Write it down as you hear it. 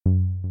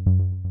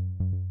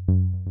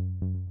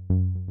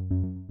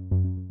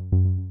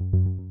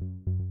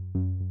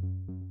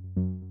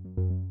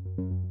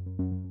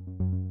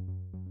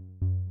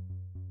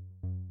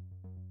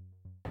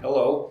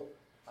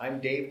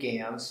Dave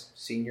Gans,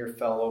 Senior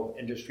Fellow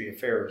Industry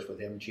Affairs with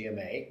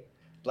MGMA.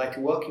 I'd like to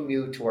welcome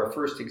you to our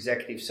first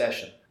executive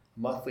session, a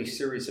monthly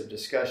series of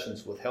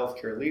discussions with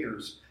healthcare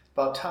leaders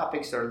about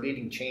topics that are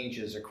leading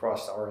changes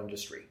across our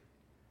industry.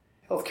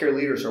 Healthcare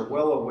leaders are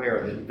well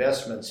aware that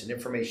investments in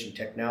information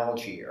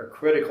technology are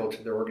critical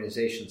to their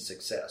organization's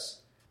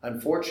success.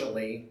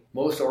 Unfortunately,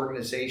 most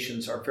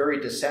organizations are very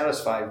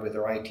dissatisfied with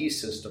their IT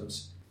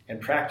systems, and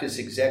practice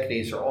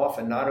executives are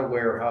often not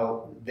aware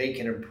how they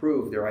can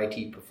improve their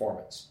IT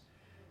performance.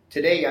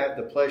 Today, I have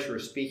the pleasure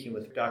of speaking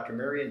with Dr.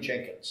 Marion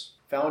Jenkins,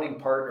 founding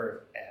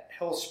partner at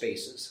Health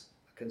Spaces,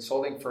 a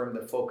consulting firm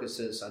that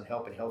focuses on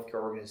helping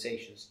healthcare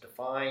organizations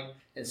define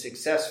and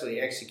successfully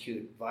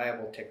execute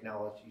viable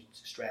technology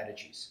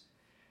strategies.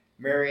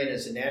 Marion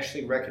is a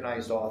nationally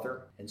recognized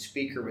author and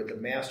speaker with a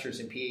master's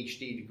and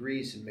PhD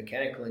degrees in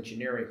mechanical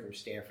engineering from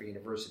Stanford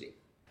University.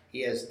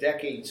 He has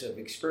decades of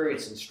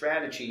experience in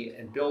strategy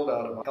and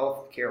build-out of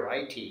healthcare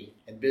IT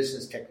and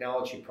business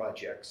technology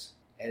projects,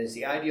 and is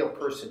the ideal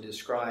person to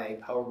describe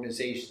how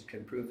organizations can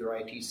improve their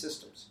IT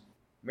systems.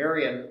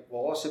 Marion will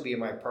also be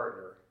my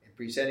partner in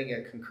presenting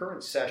a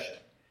concurrent session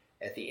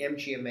at the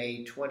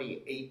MGMA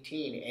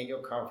 2018 Annual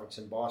Conference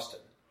in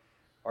Boston.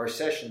 Our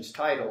session is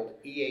titled,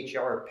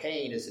 EHR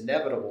Pain is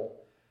Inevitable,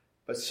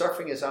 but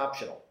Suffering is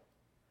Optional.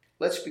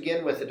 Let's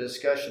begin with a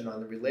discussion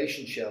on the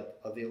relationship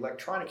of the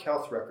electronic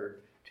health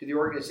record to the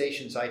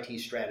organization's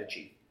IT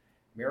strategy.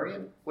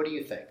 Marion, what do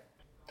you think?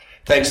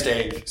 Thanks,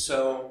 Dave.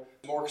 So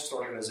most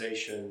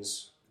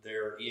organizations,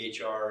 their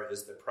EHR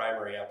is the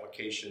primary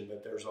application,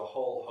 but there's a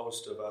whole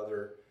host of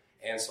other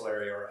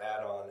ancillary or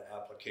add-on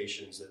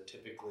applications that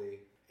typically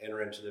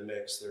enter into the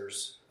mix.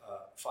 There's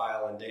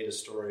file and data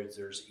storage,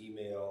 there's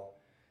email,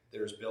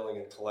 there's billing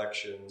and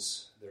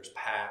collections, there's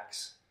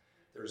PACS,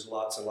 there's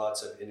lots and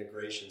lots of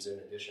integrations in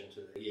addition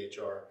to the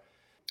EHR.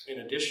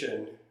 In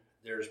addition,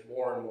 there's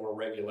more and more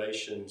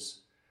regulations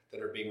that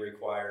are being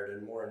required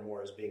and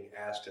more is being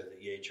asked of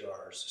the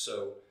EHRs.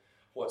 So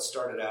what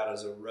started out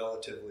as a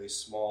relatively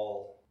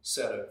small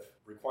set of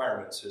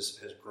requirements has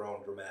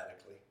grown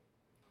dramatically.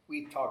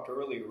 We talked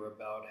earlier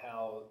about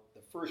how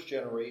the first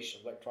generation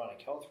of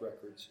electronic health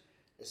records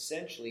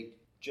essentially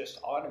just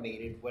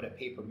automated what a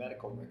paper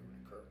medical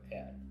record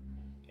had.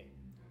 Okay.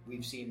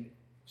 We've seen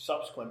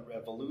subsequent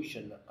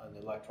revolution on the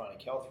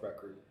electronic health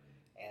record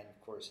and,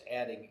 of course,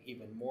 adding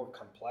even more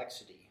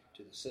complexity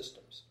to the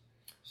systems.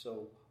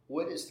 So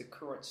what is the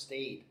current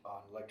state on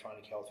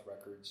electronic health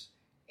records,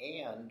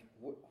 and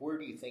where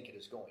do you think it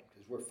is going?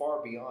 Because we're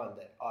far beyond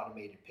that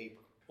automated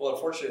paper. Well,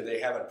 unfortunately, they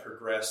haven't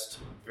progressed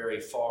very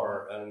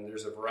far, and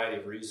there's a variety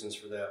of reasons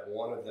for that.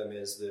 One of them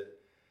is that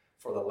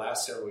for the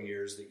last several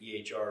years, the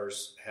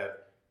EHRs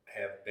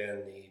have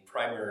been the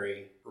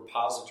primary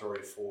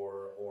repository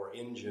for or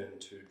engine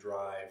to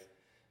drive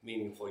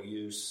meaningful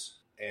use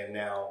and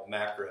now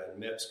MACRA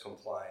and MIPS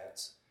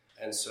compliance.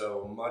 And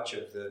so much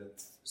of the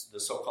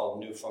so-called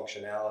new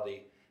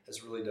functionality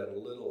has really done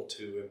little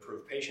to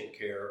improve patient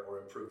care or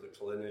improve the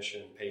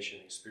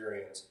clinician-patient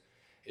experience.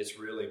 It's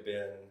really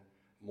been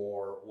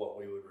more what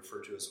we would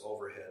refer to as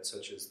overhead,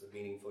 such as the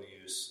meaningful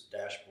use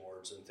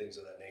dashboards and things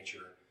of that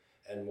nature,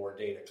 and more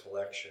data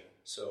collection.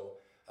 So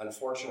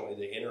unfortunately,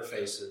 the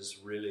interfaces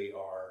really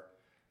are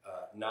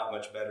not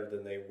much better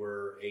than they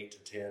were 8 to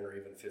 10 or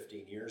even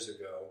 15 years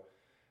ago.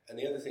 And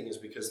the other thing is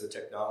because the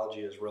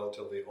technology is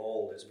relatively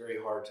old, it's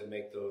very hard to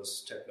make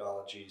those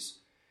technologies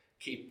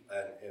keep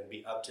and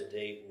be up to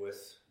date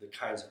with the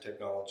kinds of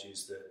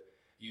technologies that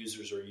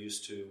users are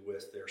used to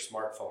with their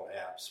smartphone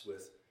apps,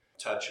 with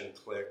touch and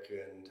click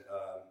and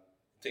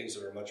things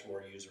that are much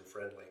more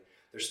user-friendly.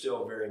 They're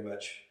still very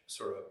much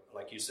sort of,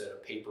 like you said,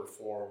 a paper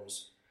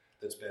forms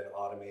that's been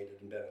automated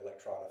and been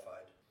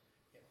electronified.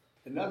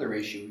 Another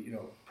issue,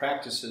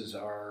 practices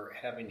are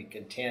having to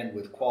contend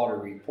with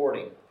quality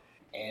reporting,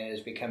 and it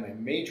has become a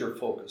major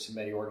focus in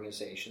many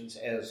organizations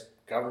as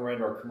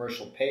government or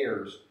commercial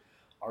payers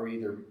are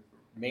either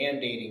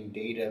mandating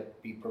data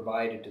be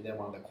provided to them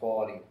on the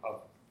quality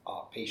of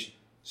patient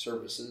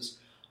services,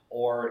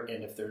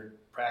 and if their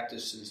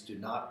practices do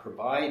not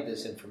provide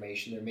this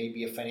information, there may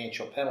be a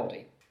financial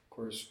penalty. Of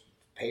course,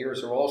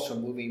 payers are also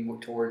moving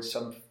towards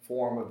some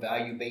form of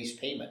value-based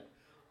payment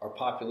or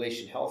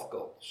population health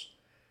goals.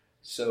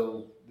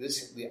 So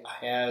this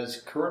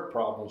has current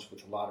problems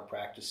with a lot of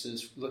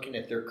practices. Looking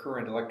at their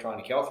current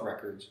electronic health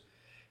records,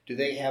 do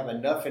they have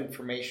enough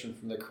information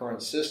from the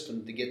current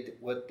system to get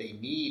what they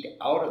need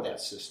out of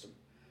that system?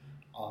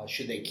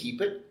 Should they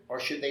keep it or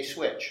should they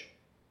switch?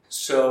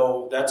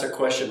 So that's a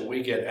question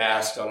we get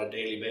asked on a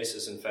daily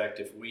basis. In fact,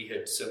 if we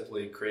had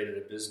simply created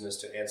a business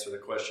to answer the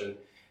question,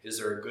 is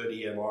there a good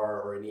EMR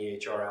or an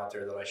EHR out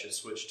there that I should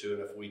switch to?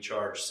 And if we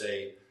charge,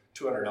 say,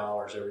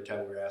 $200 every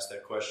time we were asked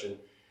that question,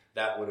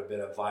 that would have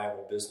been a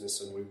viable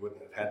business and we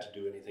wouldn't have had to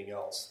do anything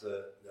else.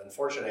 The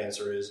unfortunate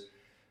answer is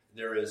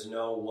there is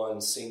no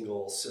one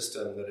single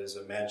system that is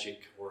a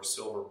magic or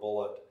silver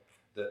bullet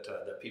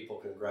that people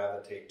can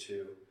gravitate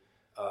to.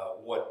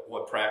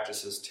 What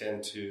practices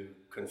tend to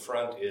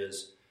confront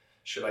is,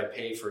 should I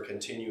pay for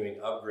continuing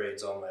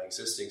upgrades on my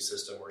existing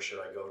system or should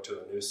I go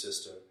to a new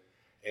system?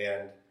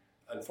 And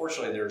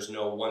unfortunately, there's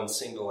no one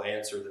single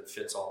answer that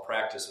fits all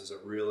practices. It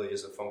really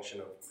is a function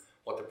of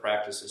what the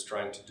practice is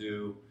trying to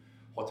do,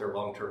 what their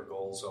long-term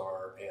goals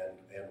are,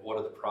 and what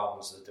are the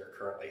problems that they're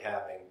currently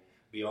having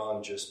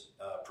beyond just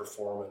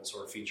performance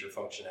or feature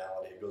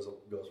functionality. It goes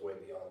way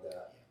beyond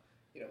that.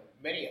 You know,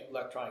 many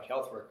electronic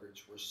health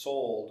records were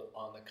sold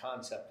on the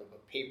concept of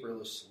a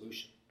paperless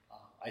solution.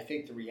 I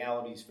think the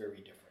reality is very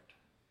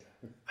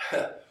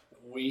different.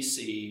 We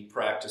see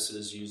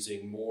practices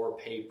using more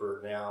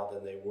paper now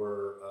than they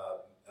were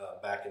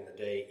back in the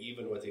day,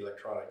 even with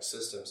electronic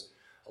systems.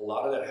 A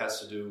lot of that has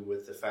to do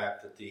with the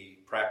fact that the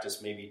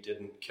practice maybe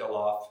didn't kill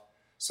off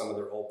some of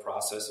their old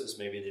processes.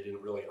 Maybe they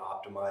didn't really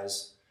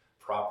optimize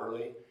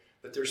properly.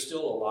 But there's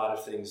still a lot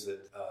of things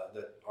that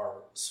are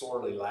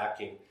sorely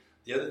lacking.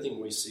 The other thing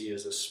we see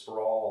is a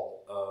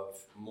sprawl of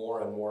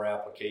more and more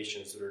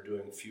applications that are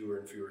doing fewer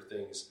and fewer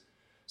things.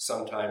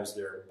 Sometimes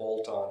they're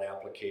bolt-on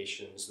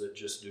applications that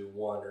just do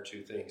one or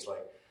two things,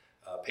 like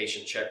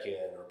patient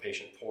check-in or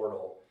patient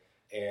portal.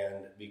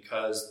 And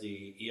because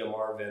the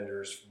EMR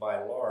vendors, by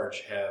and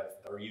large,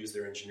 use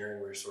their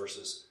engineering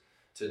resources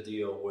to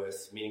deal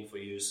with meaningful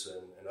use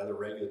and other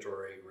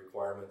regulatory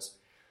requirements,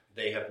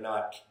 they have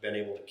not been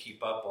able to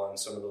keep up on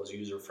some of those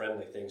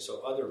user-friendly things.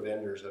 So other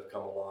vendors have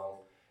come along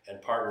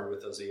and partnered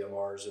with those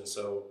EMRs. And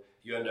so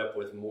you end up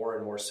with more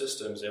and more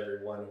systems,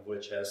 every one of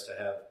which has to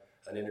have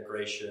an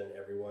integration,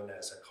 every one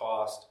has a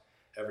cost,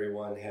 every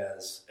one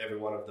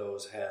of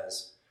those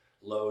has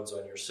loads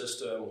on your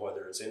system,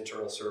 whether it's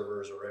internal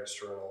servers or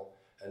external,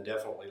 and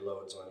definitely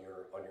loads on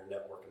your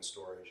network and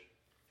storage.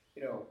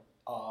 You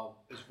know,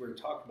 as we're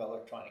talking about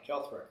electronic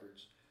health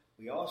records,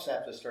 we also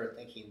have to start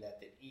thinking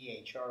that the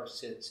EHR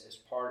sits as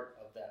part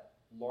of that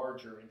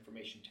larger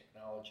information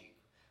technology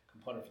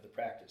component for the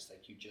practice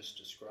that you just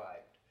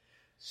described.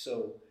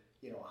 So,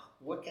 you know,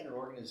 what can an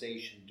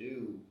organization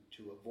do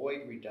to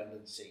avoid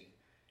redundancy?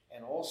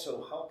 And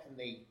also, how can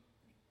they,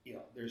 you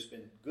know, there's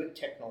been good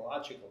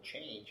technological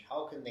change.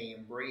 How can they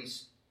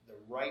embrace the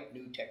right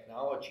new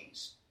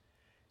technologies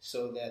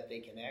so that they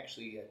can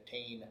actually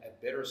attain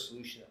a better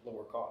solution at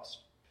lower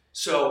cost?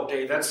 So,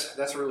 Dave,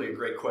 that's really a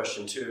great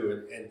question,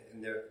 too.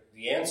 And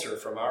the answer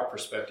from our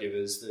perspective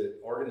is that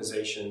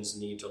organizations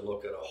need to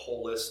look at a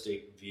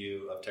holistic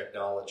view of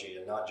technology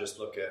and not just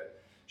look at,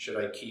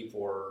 should I keep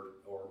or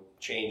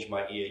change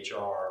my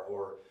EHR,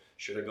 or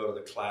should I go to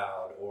the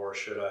cloud, or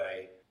should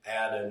I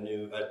add a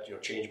new,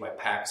 change my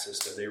PAC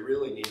system. They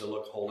really need to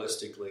look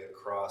holistically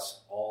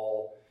across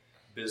all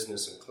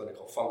business and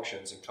clinical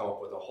functions and come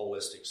up with a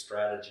holistic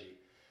strategy.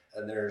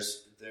 And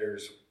there's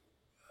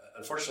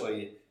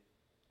unfortunately,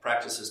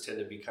 practices tend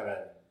to be kind of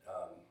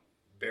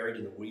buried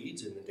in the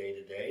weeds in the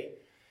day-to-day.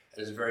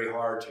 And it's very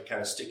hard to kind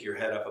of stick your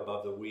head up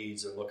above the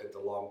weeds and look at the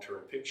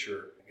long-term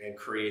picture and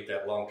create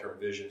that long-term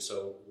vision.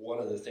 So one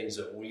of the things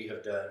that we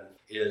have done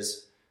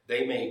is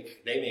they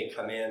may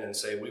come in and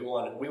say, we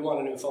want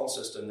a new phone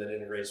system that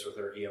integrates with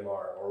our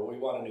EMR, or we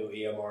want a new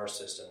EMR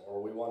system, or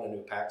we want a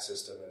new PAC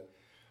system. And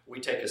we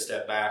take a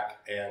step back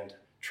and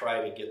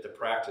try to get the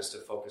practice to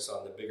focus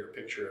on the bigger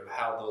picture of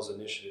how those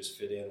initiatives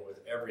fit in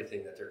with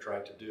everything that they're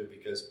trying to do,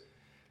 because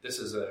this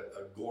is a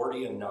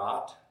Gordian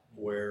knot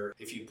where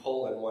if you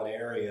pull in one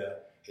area,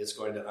 it's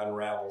going to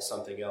unravel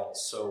something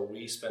else. So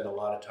we spend a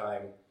lot of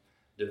time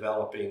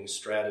developing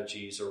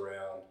strategies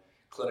around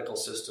clinical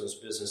systems,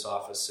 business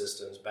office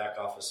systems, back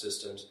office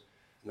systems,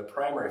 and the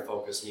primary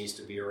focus needs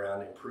to be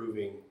around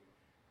improving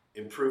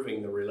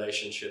the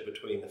relationship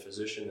between the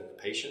physician and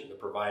the patient, the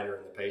provider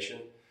and the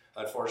patient.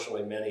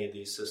 Unfortunately, many of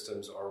these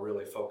systems are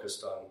really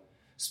focused on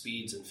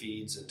speeds and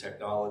feeds and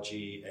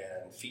technology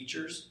and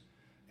features,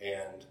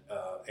 and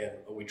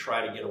we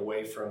try to get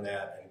away from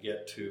that and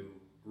get to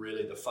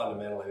really the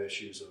fundamental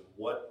issues of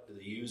what do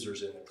the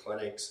users in the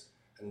clinics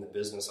and the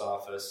business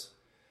office,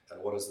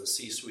 and what does the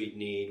C-suite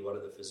need, what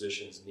do the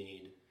physicians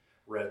need,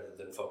 rather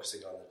than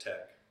focusing on the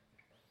tech.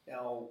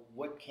 Now,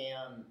 what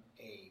can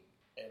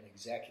an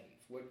executive,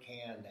 what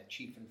can that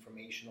chief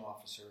information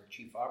officer,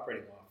 chief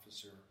operating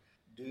officer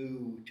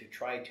do to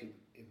try to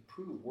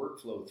improve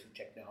workflow through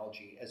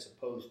technology, as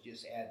opposed to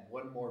just add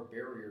one more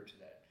barrier to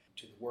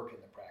the work in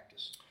the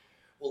practice?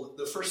 Well,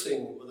 the first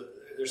thing,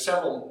 there's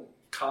several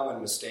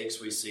common mistakes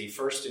we see.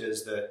 First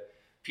is that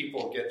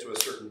people get to a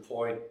certain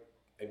point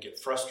and get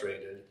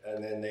frustrated,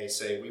 and then they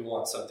say, we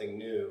want something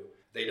new.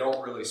 They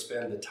don't really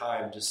spend the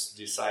time just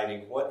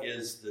deciding what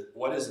is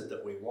it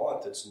that we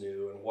want that's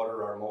new, and what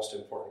are our most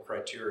important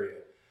criteria,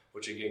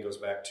 which again goes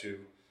back to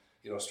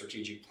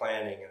strategic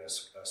planning and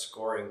a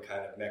scoring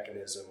kind of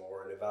mechanism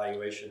or an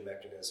evaluation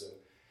mechanism.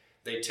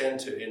 They tend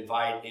to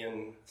invite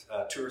in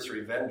 2 or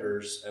 3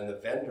 vendors, and the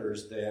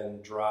vendors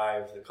then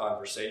drive the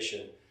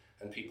conversation,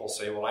 and people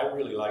say, well, I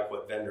really like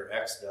what vendor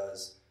X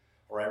does,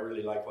 or I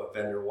really like what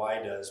vendor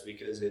Y does,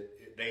 because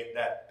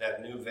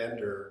that new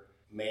vendor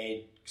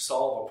may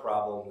solve a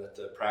problem that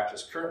the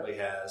practice currently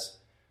has,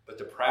 but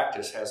the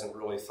practice hasn't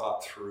really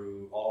thought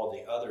through all of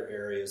the other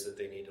areas that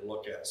they need to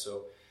look at.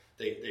 So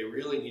they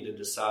really need to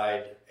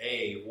decide,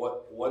 A,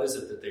 what is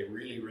it that they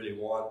really, really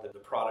want the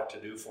product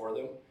to do for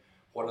them?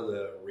 What are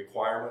the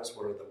requirements?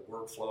 What are the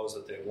workflows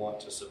that they want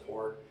to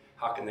support?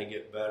 How can they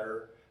get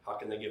better? How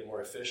can they get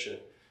more efficient?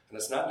 And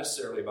it's not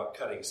necessarily about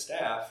cutting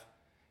staff.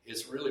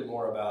 It's really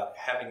more about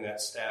having that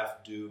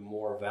staff do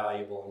more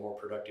valuable and more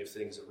productive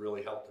things that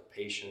really help the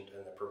patient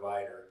and the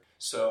provider.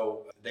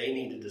 So they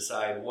need to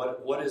decide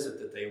what is it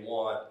that they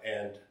want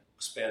and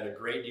spend a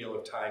great deal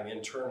of time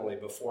internally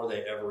before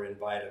they ever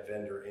invite a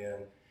vendor in.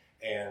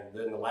 And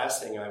then the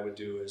last thing I would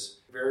do is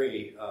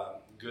very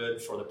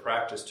good for the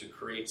practice to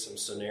create some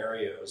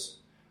scenarios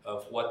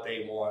of what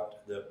they want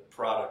the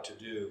product to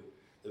do.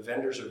 The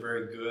vendors are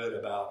very good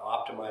about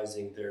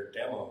optimizing their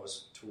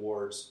demos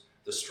towards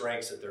the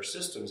strengths that their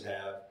systems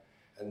have.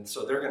 And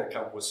so they're going to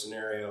come up with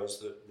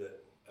scenarios that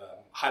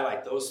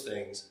highlight those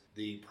things.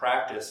 The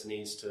practice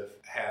needs to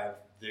have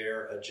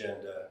their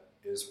agenda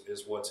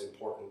is what's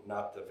important,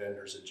 not the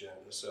vendor's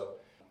agenda. So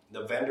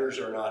the vendors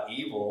are not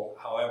evil.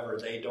 However,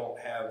 they don't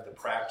have the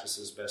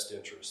practice's best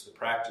interest. The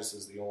practice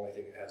is the only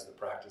thing that has the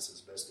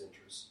practice's best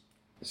interest.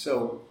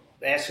 So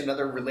ask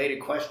another related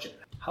question.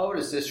 How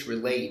does this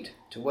relate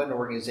to what an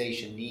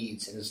organization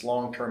needs in its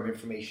long-term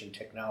information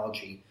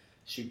technology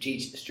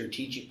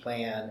strategic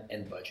plan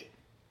and budget?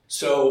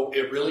 So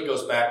it really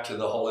goes back to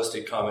the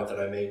holistic comment that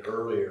I made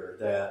earlier,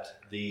 that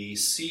the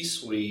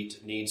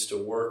C-suite needs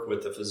to work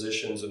with the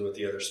physicians and with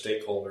the other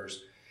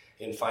stakeholders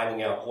in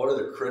finding out what are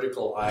the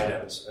critical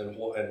items and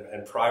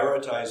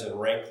prioritize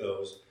and rank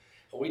those.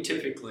 We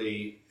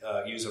typically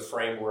use a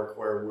framework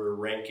where we're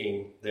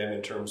ranking them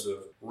in terms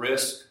of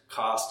risk,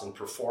 cost, and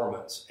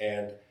performance,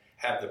 and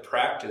have the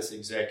practice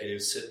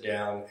executives sit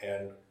down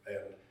and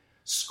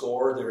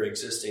score their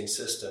existing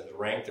systems,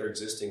 rank their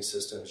existing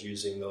systems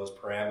using those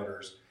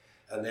parameters.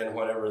 And then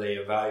whenever they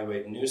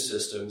evaluate new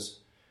systems,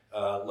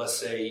 let's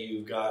say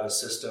you've got a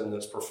system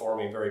that's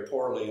performing very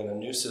poorly and a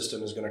new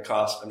system is going to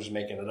cost, I'm just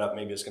making it up,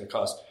 maybe it's going to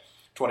cost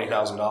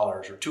 $20,000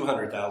 or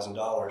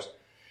 $200,000.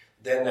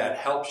 Then that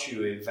helps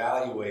you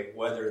evaluate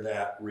whether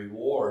that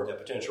reward, that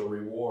potential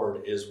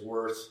reward, is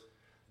worth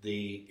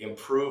the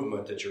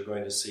improvement that you're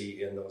going to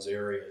see in those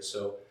areas.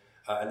 So,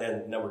 and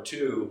then number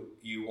two,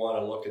 you want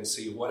to look and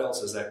see what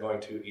else is that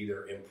going to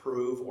either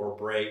improve or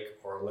break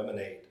or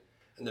eliminate.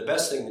 And the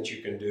best thing that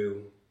you can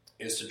do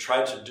is to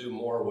try to do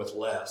more with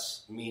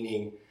less,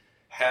 meaning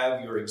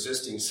have your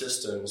existing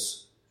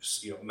systems,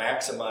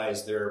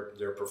 maximize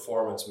their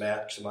performance,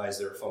 maximize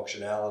their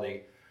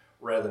functionality,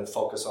 rather than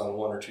focus on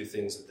one or two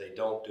things that they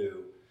don't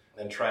do,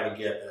 and try to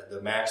get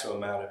the maximum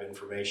amount of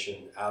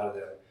information out of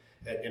them.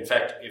 In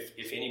fact,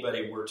 if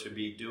anybody were to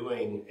be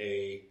doing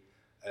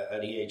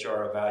an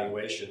EHR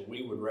evaluation,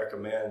 we would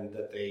recommend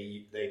that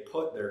they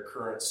put their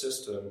current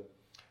system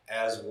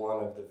as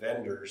one of the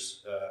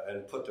vendors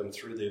and put them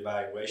through the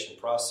evaluation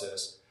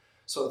process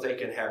so that they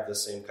can have the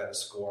same kind of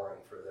scoring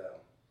for them.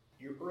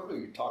 You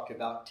earlier talked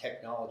about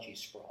technology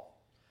sprawl.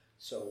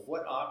 So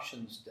what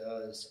options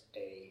does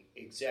a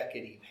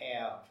executive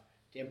have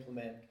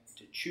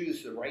to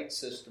choose the right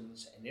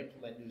systems and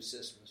implement new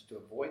systems to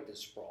avoid the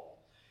sprawl?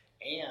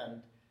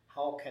 And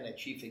how can a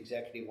chief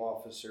executive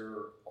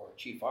officer or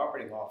chief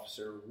operating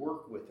officer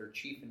work with their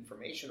chief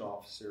information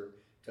officer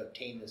to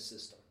obtain this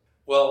system?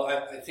 Well,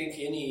 I think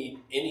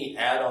any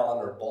add-on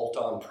or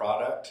bolt-on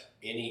product,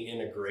 any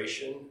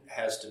integration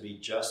has to be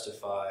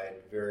justified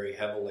very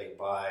heavily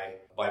by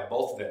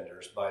both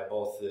vendors, by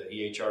both the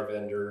EHR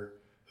vendor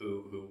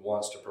who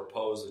wants to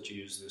propose that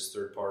you use this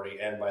third party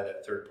and by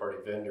that third party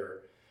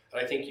vendor.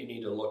 And I think you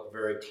need to look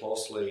very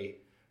closely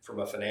from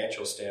a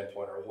financial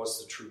standpoint, or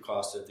what's the true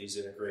cost of these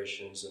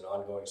integrations and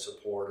ongoing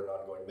support and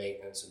ongoing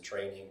maintenance and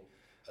training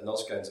and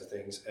those kinds of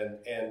things.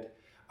 And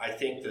I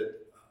think that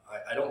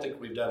I don't think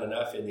we've done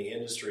enough in the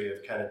industry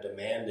of kind of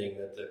demanding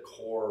that the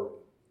core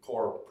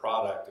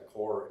product, the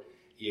core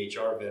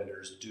EHR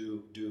vendors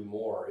do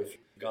more. If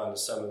you've gone to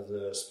some of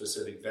the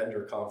specific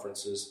vendor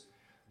conferences,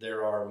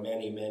 there are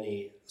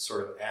many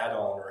sort of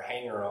add-on or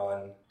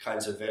hanger-on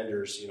kinds of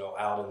vendors,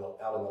 out in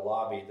the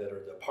lobby that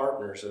are the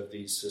partners of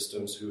these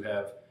systems who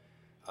have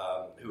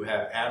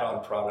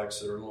add-on products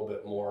that are a little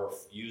bit more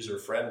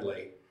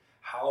user-friendly.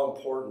 How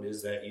important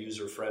is that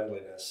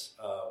user-friendliness?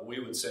 We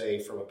would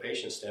say from a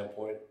patient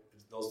standpoint,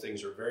 those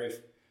things are very,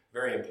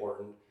 very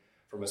important.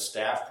 From a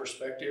staff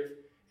perspective,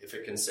 if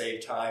it can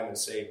save time and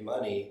save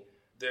money,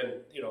 then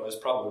it's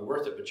probably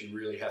worth it. But you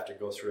really have to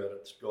go through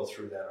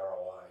that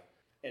ROI.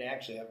 And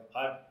actually,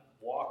 I've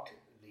walked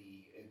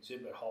the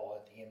exhibit hall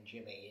at the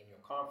MGMA annual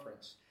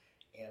conference,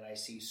 and I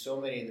see so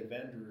many of the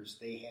vendors.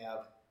 They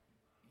have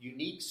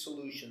unique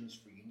solutions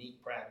for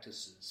unique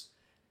practices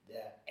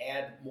that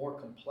add more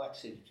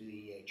complexity to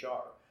the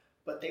EHR,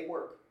 but they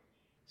work.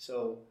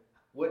 So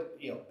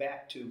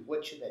back to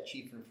what should that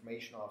chief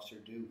information officer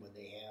do when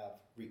they have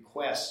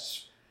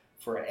requests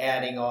for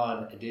adding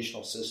on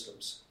additional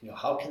systems?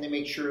 How can they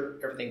make sure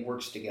everything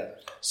works together?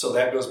 So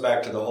that goes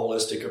back to the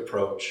holistic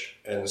approach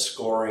and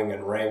scoring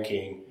and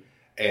ranking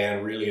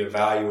and really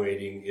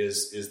evaluating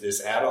is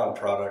this add-on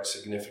product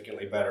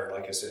significantly better?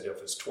 Like I said,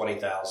 if it's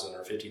 $20,000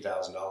 or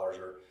 $50,000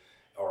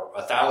 or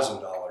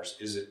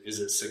 $1,000, is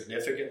it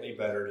significantly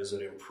better? Does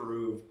it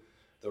improve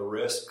the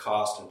risk,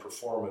 cost, and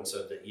performance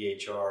of the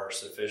EHR are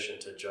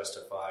sufficient to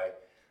justify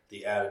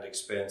the added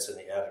expense and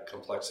the added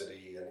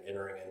complexity in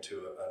entering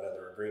into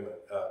another agreement.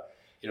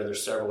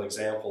 There's several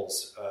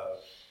examples: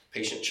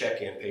 patient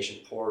check-in,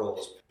 patient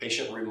portals,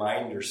 patient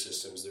reminder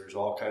systems. There's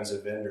all kinds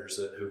of vendors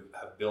who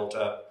have built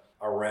up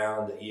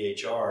around the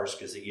EHRs,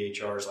 because the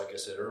EHRs, like I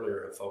said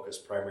earlier, have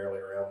focused primarily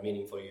around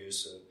meaningful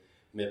use and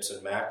MIPS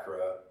and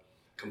MACRA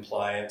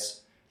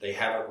compliance. They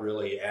haven't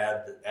really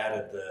added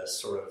the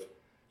sort of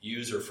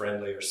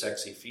user-friendly or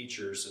sexy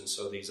features, and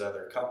so these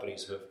other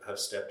companies have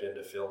stepped in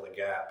to fill the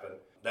gap, and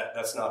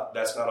that's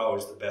not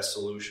always the best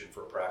solution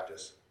for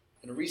practice.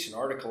 In a recent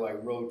article I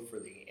wrote for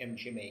the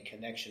MGMA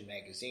Connection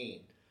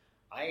magazine,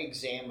 I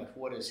examined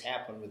what has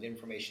happened with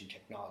information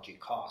technology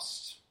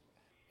costs.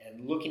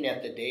 And looking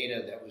at the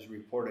data that was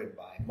reported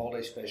by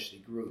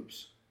multi-specialty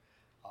groups,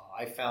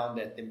 I found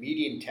that the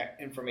median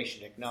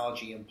information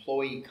technology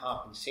employee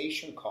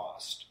compensation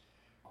cost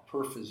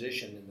per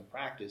physician in the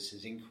practice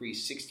has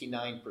increased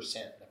 69%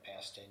 in the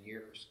past 10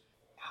 years.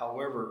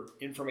 However,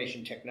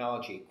 information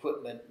technology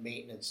equipment,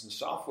 maintenance, and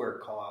software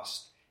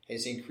cost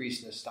has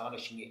increased an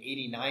astonishing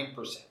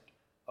 89%.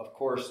 Of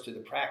course, to the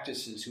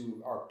practices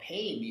who are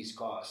paying these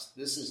costs,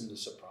 this isn't a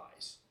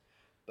surprise.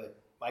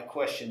 But my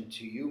question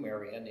to you,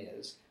 Marion,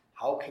 is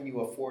how can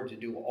you afford to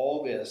do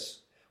all this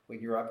when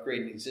you're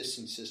upgrading an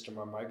existing system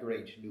or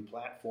migrating to a new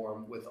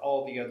platform with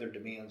all the other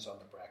demands on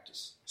the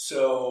practice?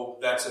 So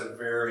that's a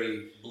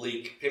very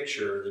bleak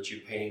picture that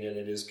you paint, and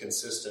it is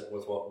consistent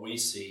with what we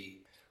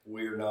see.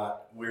 We're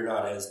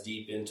not as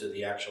deep into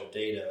the actual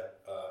data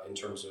in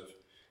terms of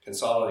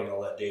consolidating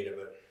all that data,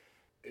 but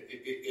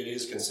it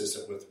is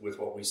consistent with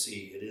what we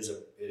see. It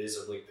is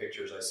a bleak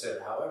picture, as I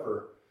said.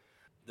 However,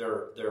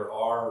 there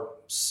are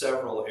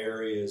several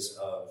areas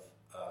of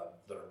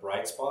that are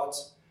bright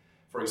spots.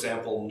 For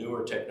example,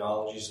 newer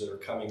technologies that are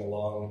coming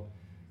along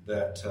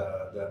that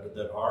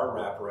are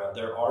wraparound.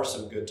 There are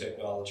some good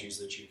technologies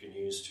that you can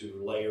use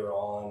to layer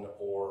on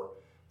or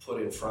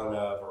put in front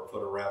of or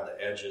put around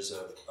the edges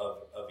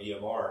of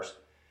EMRs.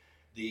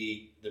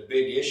 The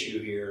big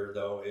issue here,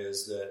 though,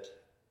 is that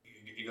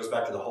it goes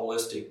back to the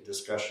holistic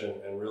discussion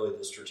and really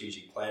the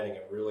strategic planning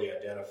and really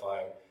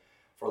identifying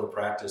for the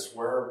practice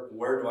where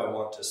do I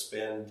want to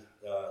spend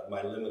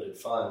my limited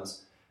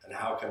funds, and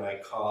how can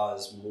I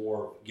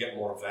get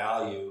more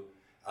value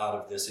out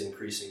of this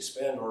increasing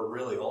spend, or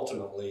really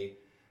ultimately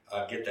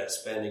get that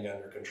spending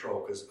under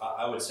control. Because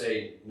I would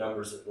say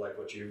numbers like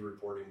what you're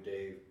reporting,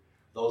 Dave,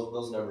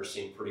 those numbers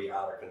seem pretty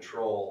out of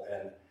control,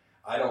 and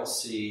I don't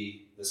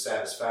see the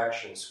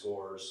satisfaction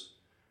scores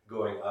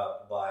going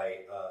up by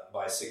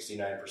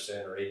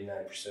 69% or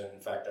 89%. In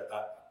fact,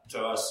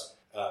 to us,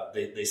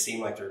 they seem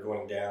like they're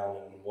going down,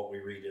 and what we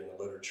read in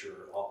the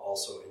literature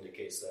also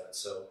indicates that.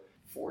 So,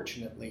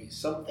 fortunately,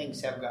 some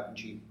things have gotten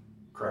cheaper.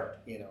 Correct.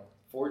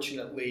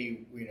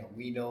 Fortunately,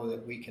 we know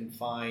that we can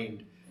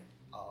find,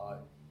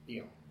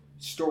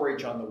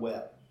 storage on the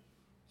web.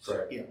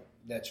 Correct.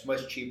 That's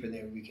much cheaper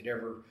than we could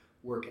ever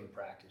work in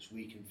practice.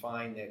 We can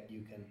find that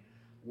you can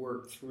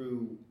work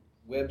through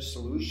web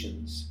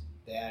solutions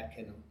that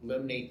can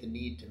eliminate the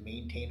need to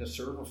maintain a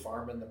server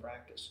farm in the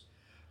practice.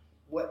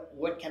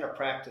 What can a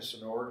practice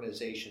and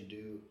organization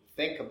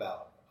think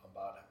about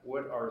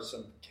what are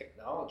some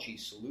technology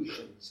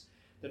solutions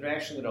that are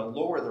actually going to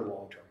lower their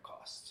long-term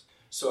costs?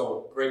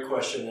 So, great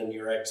question, and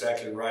you're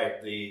exactly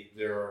right.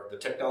 The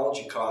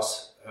technology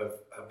costs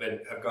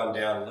have gone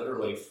down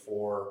literally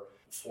for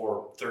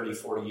 30,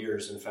 40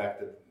 years. In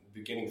fact, the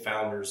beginning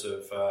founders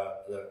of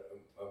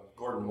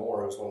Gordon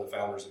Moore, who was one of the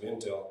founders of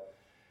Intel,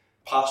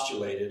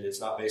 postulated, it's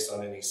not based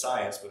on any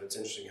science, but it's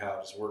interesting how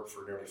it's worked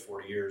for nearly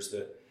 40 years,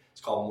 that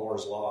it's called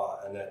Moore's Law,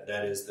 and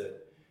that is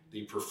that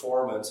the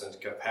performance and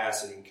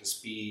capacity and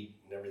speed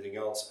and everything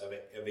else of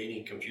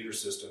any computer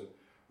system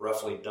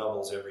roughly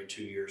doubles every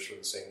 2 years for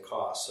the same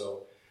cost.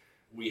 So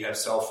we have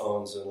cell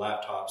phones and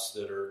laptops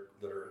that are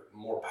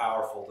more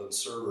powerful than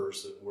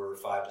servers that were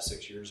 5 to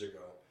 6 years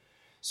ago.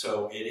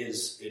 So it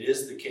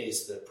is the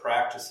case that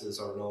practices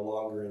are no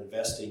longer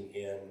investing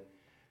in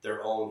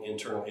their own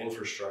internal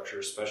infrastructure,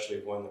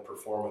 especially when the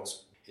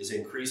performance is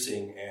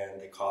increasing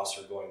and the costs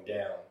are going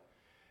down.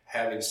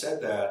 Having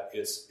said that,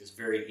 it's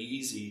very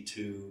easy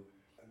to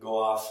go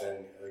off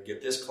and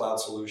get this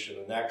cloud solution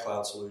and that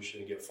cloud solution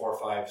and get 4 or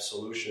 5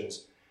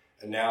 solutions.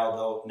 And now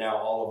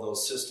all of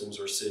those systems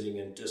are sitting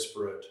in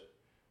disparate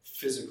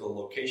physical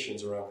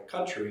locations around the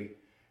country,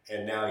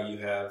 and now you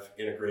have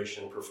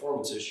integration and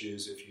performance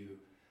issues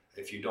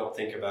if you don't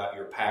think about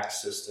your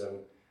PACS system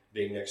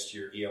being next to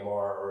your EMR,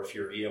 or if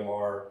your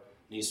EMR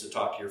needs to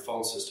talk to your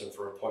phone system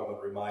for appointment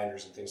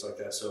reminders and things like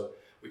that. So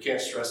we can't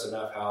stress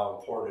enough how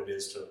important it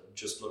is to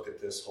just look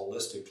at this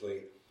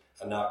holistically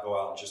and not go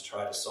out and just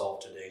try to solve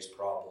today's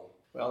problem.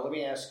 Well, let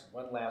me ask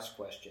one last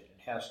question.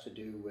 It has to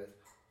do with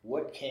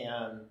what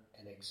can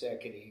an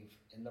executive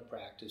in the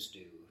practice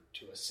do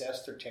to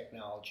assess their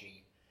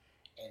technology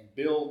and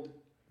build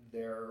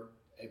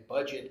a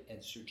budget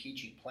and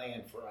strategic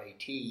plan for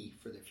IT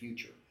for the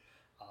future.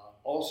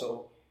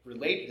 Also,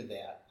 related to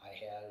that, I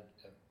had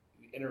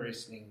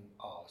interesting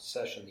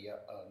session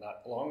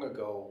not long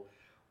ago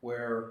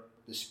where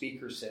the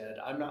speaker said,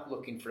 "I'm not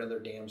looking for another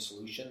damn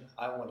solution.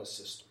 I want a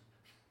system."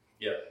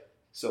 Yeah.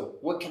 So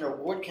what can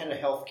a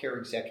healthcare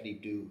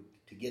executive do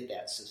to get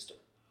that system?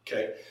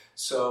 Okay,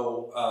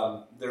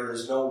 so there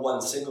is no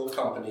one single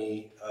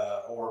company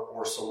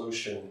or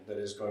solution that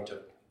is going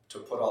to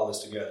put all this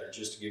together.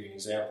 Just to give you an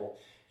example,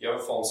 you have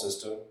a phone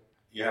system,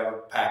 you have a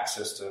PACS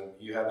system,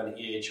 you have an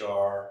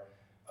EHR,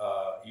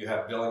 you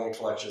have billing and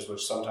collections,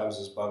 which sometimes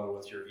is bundled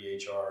with your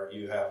EHR,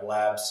 you have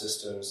lab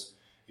systems,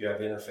 you have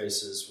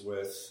interfaces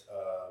with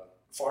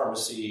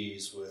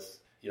pharmacies, with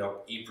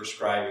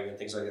e-prescribing and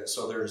things like that.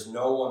 So there's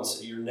no one,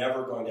 you're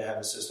never going to have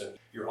a system.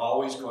 You're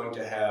always going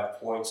to have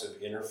points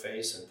of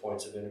interface and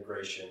points of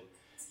integration.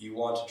 You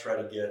want to try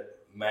to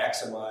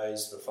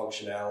maximize the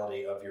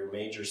functionality of your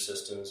major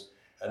systems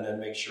and then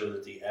make sure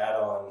that the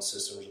add-on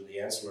systems or the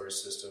ancillary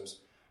systems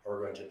are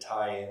going to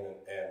tie in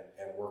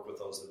and work with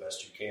those the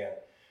best you can.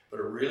 But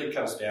it really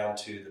comes down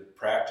to the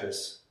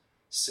practice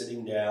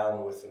sitting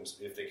down with them,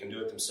 if they can do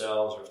it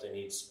themselves or if they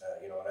need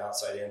an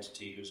outside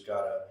entity who's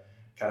got a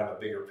kind of a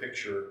bigger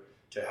picture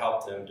to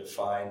help them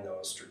define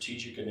those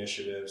strategic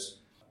initiatives,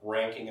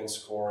 ranking and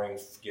scoring,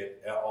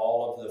 get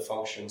all of the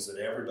functions that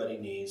everybody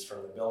needs,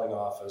 from the billing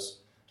office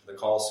to the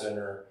call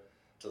center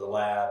to the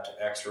lab to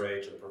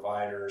x-ray to the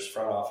providers,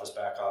 front office,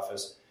 back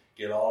office,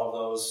 get all of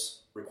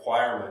those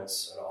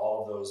requirements and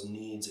all of those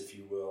needs, if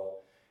you will,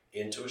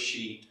 into a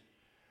sheet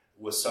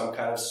with some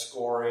kind of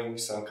scoring,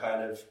 some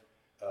kind of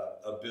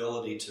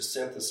ability to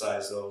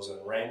synthesize those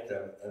and rank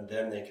them, and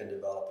then they can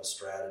develop a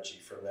strategy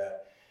from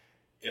that.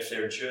 If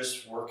they're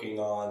just working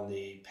on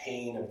the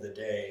pain of the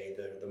day,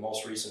 the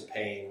most recent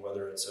pain,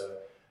 whether it's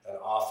an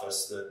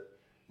office that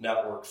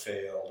network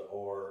failed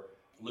or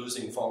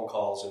losing phone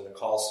calls in the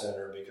call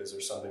center because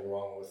there's something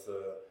wrong with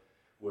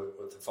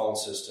the phone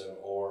system,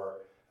 or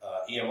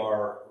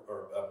EMR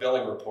or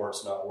billing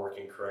reports not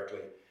working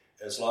correctly,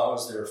 as long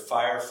as they're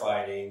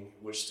firefighting,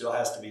 which still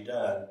has to be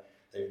done,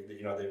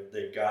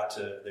 they've got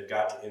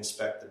to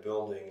inspect the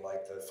building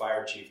like the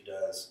fire chief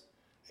does,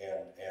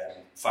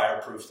 and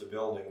fireproof the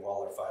building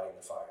while they're fighting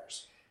the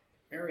fires.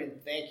 Marion,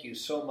 thank you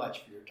so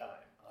much for your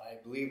time. I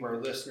believe our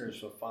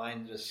listeners will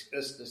find this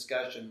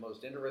discussion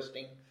most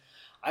interesting.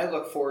 I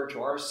look forward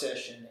to our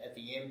session at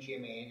the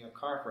MGMA Annual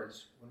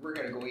Conference when we're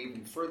going to go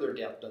even further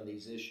depth on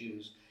these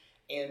issues,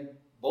 and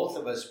both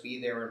of us be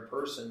there in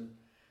person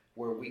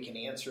where we can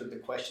answer the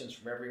questions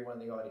from everyone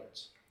in the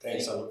audience.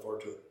 Thanks. I look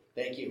forward to it.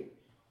 Thank you.